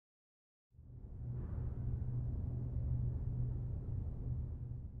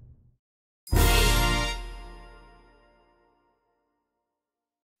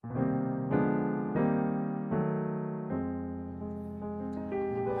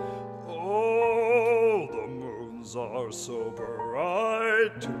are so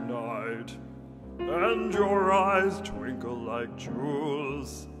bright tonight, and your eyes twinkle like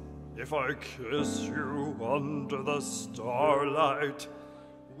jewels. If I kiss you under the starlight,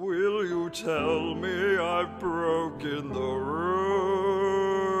 will you tell me I've broken the rules?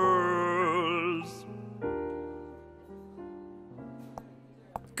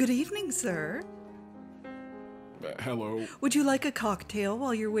 Good evening, sir. Hello. Would you like a cocktail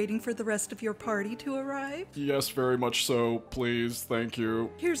while you're waiting for the rest of your party to arrive? Yes, very much so, please, thank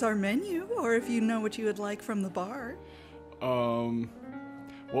you. Here's our menu, or if you know what you would like from the bar.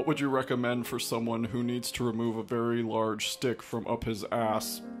 What would you recommend for someone who needs to remove a very large stick from up his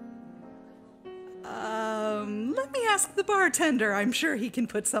ass? Let me ask the bartender. I'm sure he can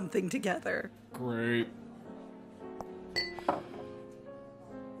put something together. Great.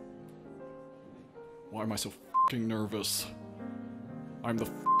 Why am I so f***ing nervous? I'm the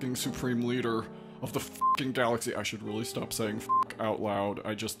f***ing supreme leader of the f***ing galaxy. I should really stop saying f*** out loud.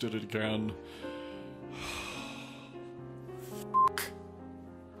 I just did it again.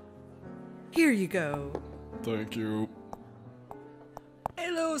 Here you go. Thank you.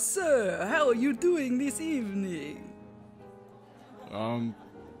 Hello, sir. How are you doing this evening? I'm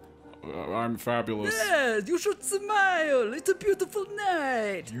fabulous. Yes, you should smile. It's a beautiful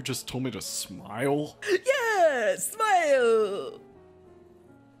night. You just told me to smile? Yes, smile.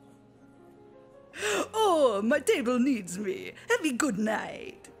 Oh, my table needs me. Have a good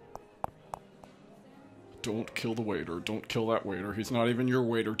night. Don't kill the waiter. Don't kill that waiter. He's not even your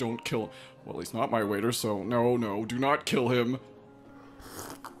waiter. Don't kill... Well, he's not my waiter, so no, do not kill him.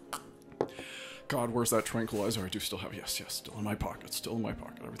 God, where's that tranquilizer? I do still have... Yes, still in my pocket. Still in my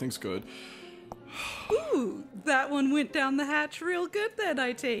pocket. Everything's good. Ooh, that one went down the hatch real good then,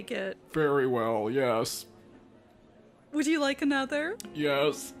 I take it. Very well, yes. Would you like another?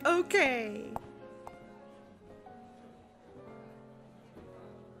 Yes. Okay.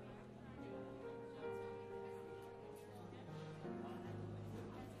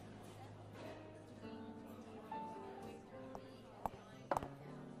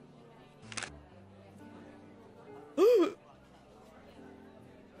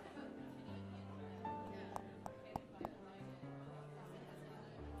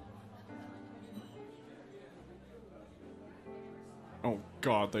 Oh,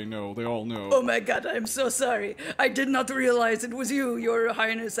 God, they know. They all know. Oh my god, I'm so sorry. I did not realize it was you, Your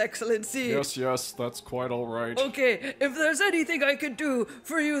Highness Excellency. Yes, that's quite all right. Okay, if there's anything I could do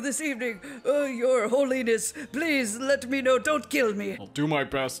for you this evening, Your Holiness, please let me know. Don't kill me. I'll do my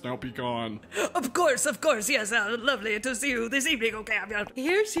best. Now be gone. Of course, yes, lovely to see you this evening. Okay,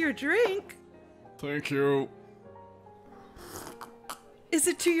 here's your drink. Thank you. Is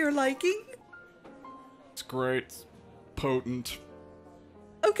it to your liking? It's great. It's potent.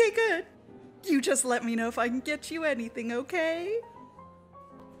 Okay, good. You just let me know if I can get you anything, okay?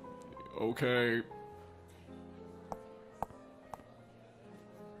 Okay.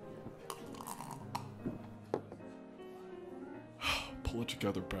 Pull it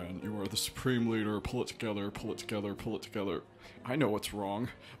together, Ben. You are the supreme leader. Pull it together, pull it together, pull it together. I know what's wrong.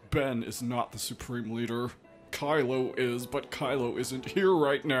 Ben is not the supreme leader. Kylo is, but Kylo isn't here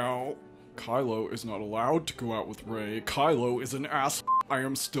right now. Kylo is not allowed to go out with Rey. Kylo is an ass. I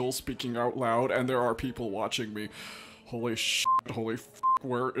am still speaking out loud, and there are people watching me. Holy shit, holy f***,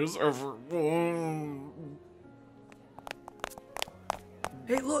 where is everyone?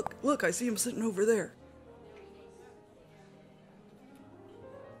 Hey, look, I see him sitting over there.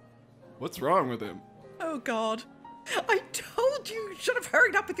 What's wrong with him? Oh, God. I told you should have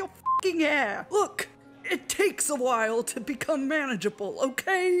hurried up with your fucking hair. Look, it takes a while to become manageable,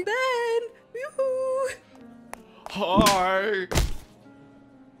 okay? Ben! Yoo-hoo! Hi!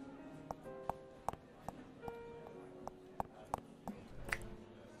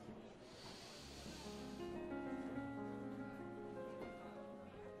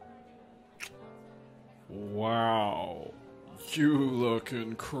 Wow. You look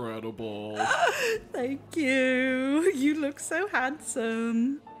incredible. Thank you. You look so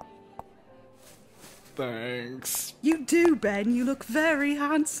handsome. Thanks. You do, Ben. You look very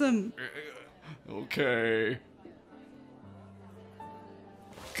handsome. Okay.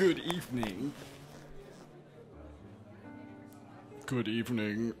 Good evening. Good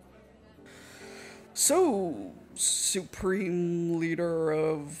evening. So, supreme leader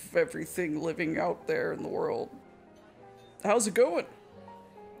of everything living out there in the world. How's it going?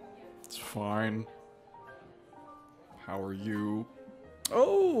 It's fine. How are you?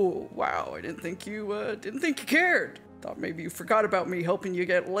 Oh, wow. I didn't think you cared. Thought maybe you forgot about me helping you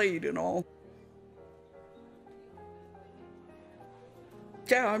get laid and all.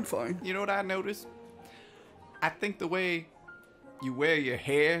 Yeah, I'm fine. You know what I noticed? I think the way you wear your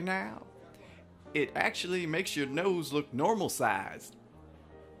hair now, it actually makes your nose look normal sized.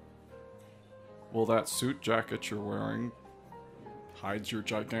 Well, that suit jacket you're wearing hides your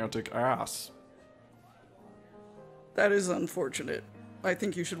gigantic ass. That is unfortunate. I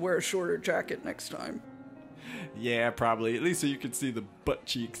think you should wear a shorter jacket next time. Yeah, probably. At least so you can see the butt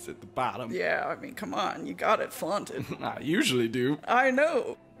cheeks at the bottom. Yeah, I mean, come on, you got it flaunted. I usually do. I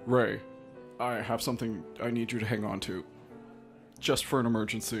know. Ray, I have something I need you to hang on to. Just for an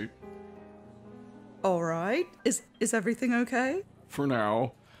emergency. All right. Is everything okay? For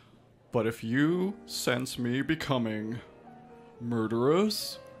now. But if you sense me becoming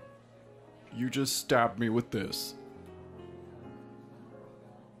murderous, you just stab me with this.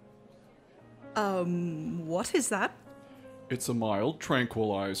 What is that? It's a mild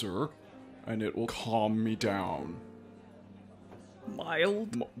tranquilizer, and it will calm me down.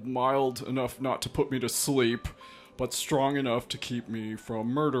 Mild? Mild enough not to put me to sleep, but strong enough to keep me from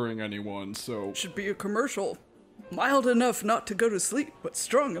murdering anyone, so... Should be a commercial. Mild enough not to go to sleep, but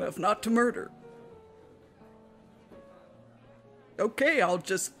strong enough not to murder. Okay, I'll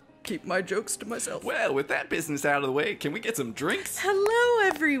just keep my jokes to myself. Well, with that business out of the way, can we get some drinks? Hello,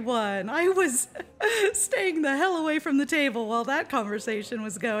 everyone. I was staying the hell away from the table while that conversation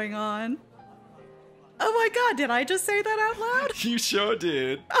was going on. Oh my god, did I just say that out loud? You sure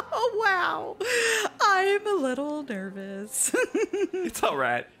did. Oh, wow. I'm a little nervous. It's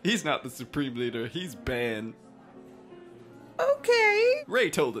alright. He's not the Supreme Leader, he's Ben. Okay. Ray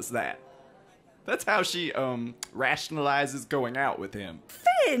told us that. That's how she, rationalizes going out with him.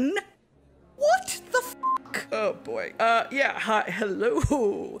 Finn? What the fuck? Oh boy. Yeah, hi,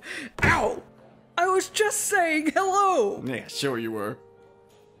 hello. Ow! I was just saying hello! Yeah, sure you were.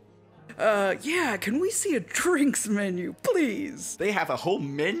 Yeah, can we see a drinks menu, please? They have a whole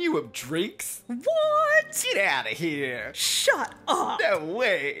menu of drinks? What? Get out of here. Shut up. No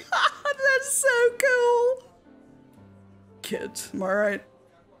way. That's so cool. Kids, am I right?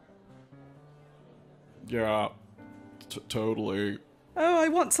 Yeah, totally. Oh, I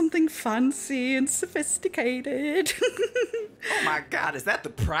want something fancy and sophisticated. Oh my god, is that the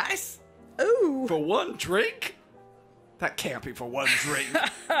price? Oh. For one drink? That can't be for one drink.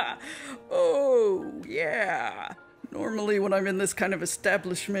 Oh, yeah. Normally when I'm in this kind of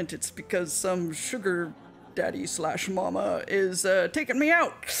establishment, it's because some sugar daddy / mama is taking me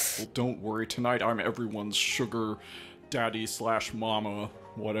out. Well, don't worry, tonight I'm everyone's sugar daddy / mama,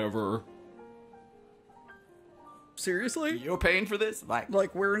 whatever. Seriously? You're paying for this?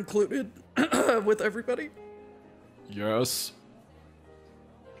 Like we're included with everybody? Yes.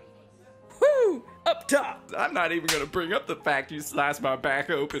 Woo! Up top! I'm not even gonna bring up the fact you sliced my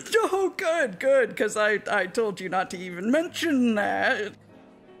back open. Oh, good, because I told you not to even mention that.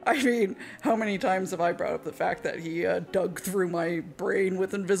 I mean, how many times have I brought up the fact that he dug through my brain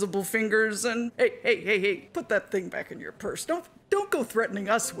with invisible fingers and... Hey, put that thing back in your purse. Don't go threatening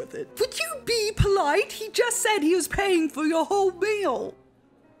us with it. Would you be polite? He just said he was paying for your whole meal.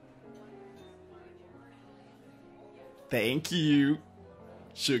 Thank you,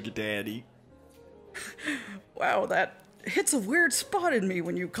 sugar daddy. Wow, that hits a weird spot in me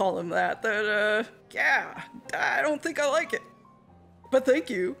when you call him that. Yeah, I don't think I like it. But thank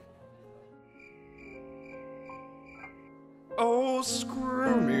you. Oh,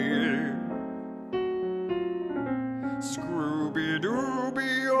 screw me.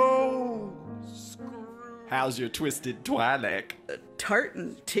 Scrooby-Dooby, oh, screw. How's your twisted Twi'lek? A tart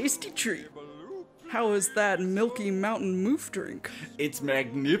and tasty treat. How is that Milky Mountain Moof drink? It's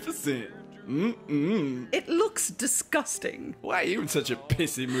magnificent. It looks disgusting. Why are you in such a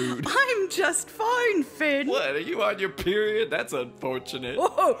pissy mood? I'm just fine, Finn. What, are you on your period? That's unfortunate.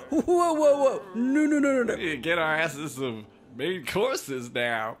 Whoa. No. We need to get our asses some main courses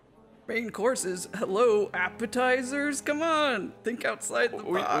now. Main courses? Hello, appetizers? Come on, think outside the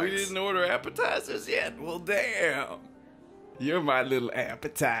box. We didn't order appetizers yet? Well, damn. You're my little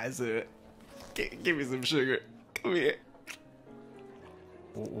appetizer. Give me some sugar. Come here.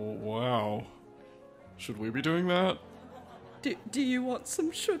 Wow. Should we be doing that? Do you want some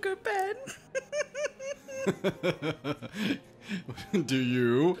sugar, Ben? Do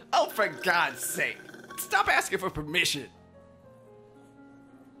you? Oh, for God's sake. Stop asking for permission.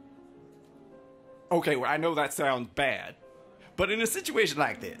 Okay, well, I know that sounds bad. But in a situation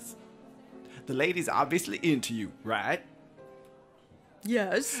like this, the lady's obviously into you, right?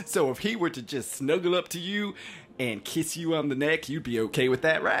 Yes. So if he were to just snuggle up to you and kiss you on the neck, you'd be okay with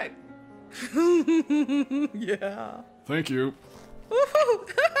that, right? Yeah. Thank you.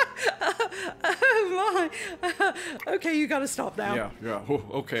 Oh my. Okay, you gotta stop now. Yeah. Oh,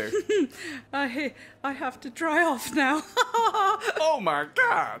 okay. I have to dry off now. Oh my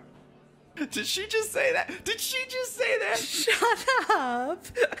god! Did she just say that? Shut up.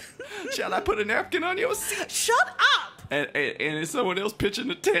 Shall I put a napkin on your seat? Shut up. And is someone else pitching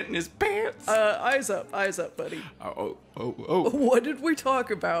a tent in his pants? Eyes up, buddy. Oh. What did we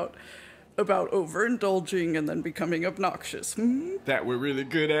talk about? About overindulging and then becoming obnoxious, That we're really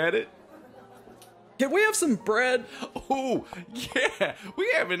good at it? Can we have some bread? Oh, yeah. We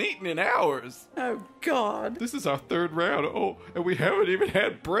haven't eaten in hours. Oh, God. This is our third round. Oh, and we haven't even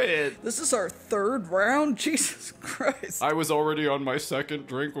had bread. This is our third round? Jesus Christ. I was already on my second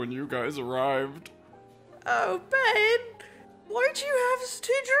drink when you guys arrived. Oh, Ben. Why'd you have us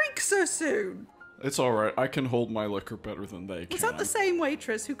to drink so soon? It's alright. I can hold my liquor better than they can. Was that the same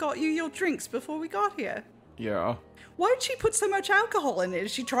waitress who got you your drinks before we got here? Yeah. Why'd she put so much alcohol in it?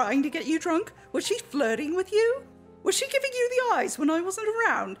 Is she trying to get you drunk? Was she flirting with you? Was she giving you the eyes when I wasn't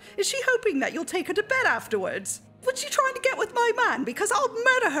around? Is she hoping that you'll take her to bed afterwards? Was she trying to get with my man because I'll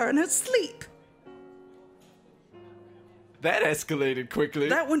murder her in her sleep? That escalated quickly.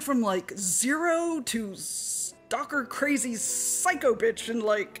 That went from, like, 0 to stalker crazy psycho bitch and,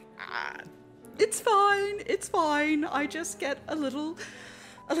 like, It's fine. I just get a little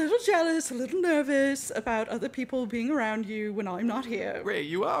jealous, a little nervous about other people being around you when I'm not here. Ray,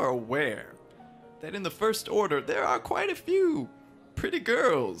 you are aware that in the First Order there are quite a few pretty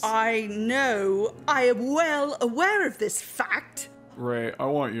girls. I know. I am well aware of this fact. Ray, I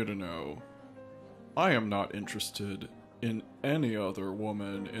want you to know, I am not interested in any other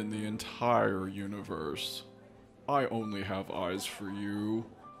woman in the entire universe. I only have eyes for you.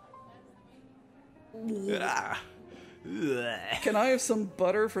 Ah. Ugh. can I have some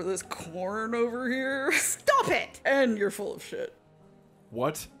butter for this corn over here? Stop it! And you're full of shit.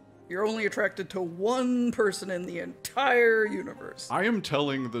 What? You're only attracted to one person in the entire universe. I am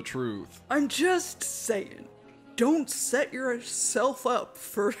telling the truth. I'm just saying, don't set yourself up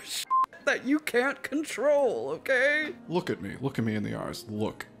for shit that you can't control, okay? Look at me. Look at me in the eyes.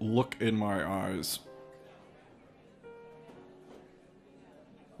 Look in my eyes.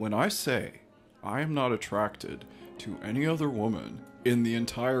 When I say I am not attracted to any other woman in the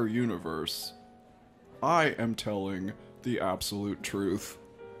entire universe, I am telling the absolute truth.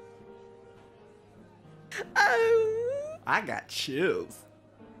 Oh. I got chills.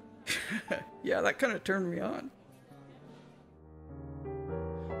 Yeah, that kind of turned me on.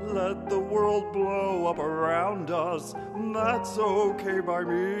 Let the world blow up around us, that's okay by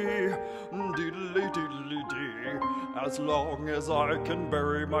me. Diddly diddly dee, as long as I can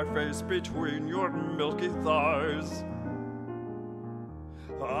bury my face between your milky thighs.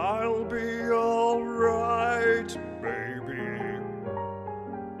 I'll be alright, baby.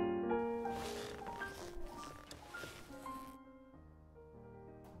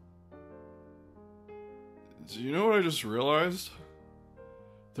 Do you know what I just realized?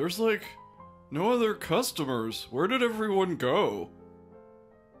 There's like no other customers. Where did everyone go?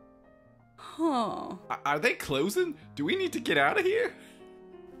 Huh. Are they closing? Do we need to get out of here?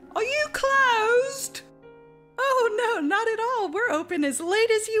 Are you closed? Oh, no, not at all. We're open as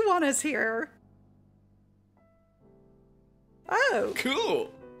late as you want us here. Oh, Cool.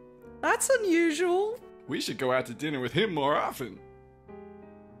 that's unusual. We should go out to dinner with him more often.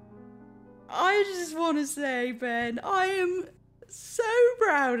 I just want to say, Ben, I am so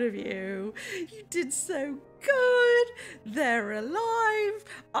proud of you. You did so good. They're alive.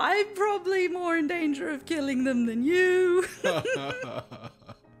 I'm probably more in danger of killing them than you.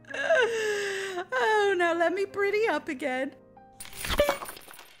 Oh, now let me pretty up again.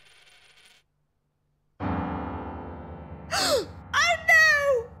 Oh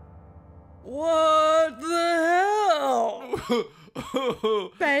no! What the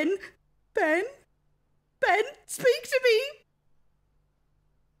hell? Ben, speak to me.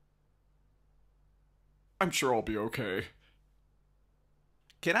 I'm sure I'll be okay.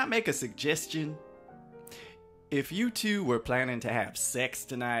 Can I make a suggestion? If you two were planning to have sex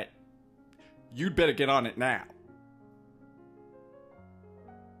tonight, you'd better get on it now.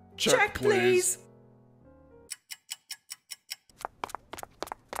 Check, please.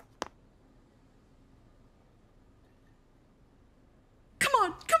 Come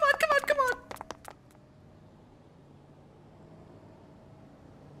on.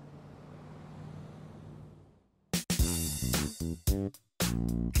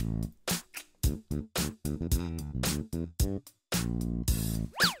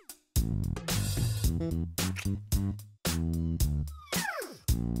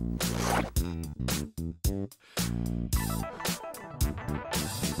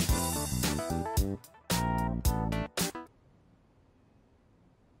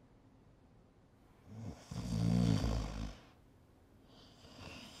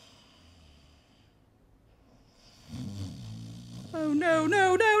 no,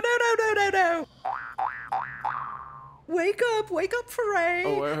 no, no, no, no, no, no, no. Wake up for Ray.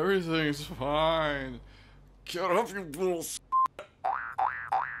 Oh, everything's fine. Get up, you little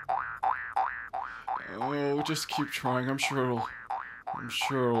Oh, just keep trying. I'm sure it'll. I'm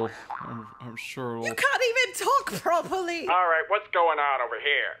sure it'll. You can't even talk properly. Alright, what's going on over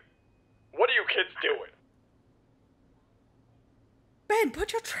here? What are you kids doing? Ben,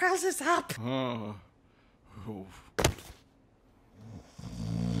 put your trousers up. Oh.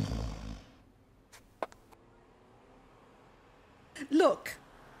 Look,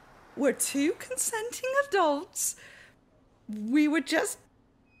 we're two consenting adults. We were just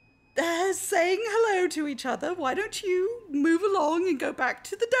saying hello to each other. Why don't you move along and go back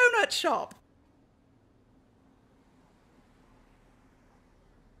to the donut shop?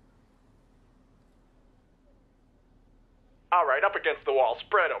 Alright, up against the wall,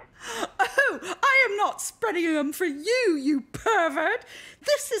 spread them. Oh, I am not spreading them for you, you pervert.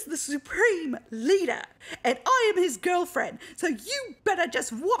 This is the Supreme Leader, and I am his girlfriend, so you better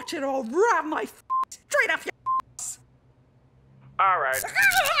just watch it or ram my straight up your ass. Alright.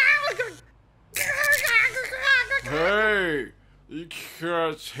 Hey, you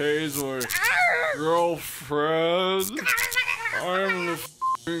can't tase my girlfriend. I'm the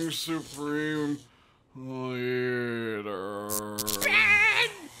f***ing Supreme Leader.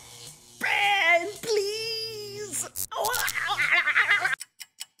 Ben, please.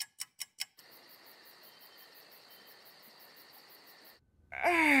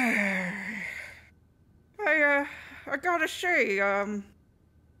 I gotta say,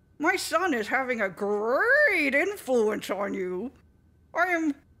 my son is having a great influence on you.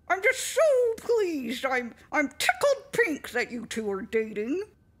 I'm just so pleased. I'm tickled pink that you two are dating.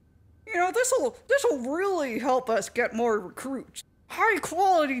 You know, this'll really help us get more recruits. High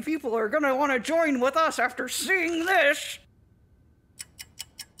quality people are gonna want to join with us after seeing this.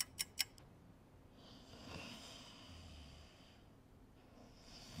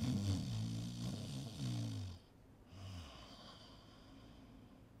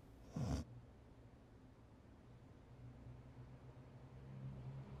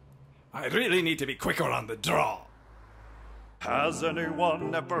 I really need to be quicker on the draw. Has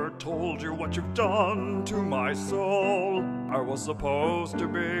anyone ever told you what you've done to my soul? I was supposed to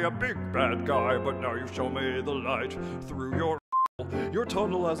be a big bad guy, but now you show me the light through your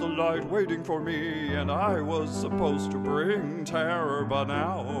tunnel has a light waiting for me, and I was supposed to bring terror, but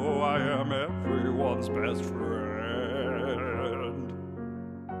now I am everyone's best friend.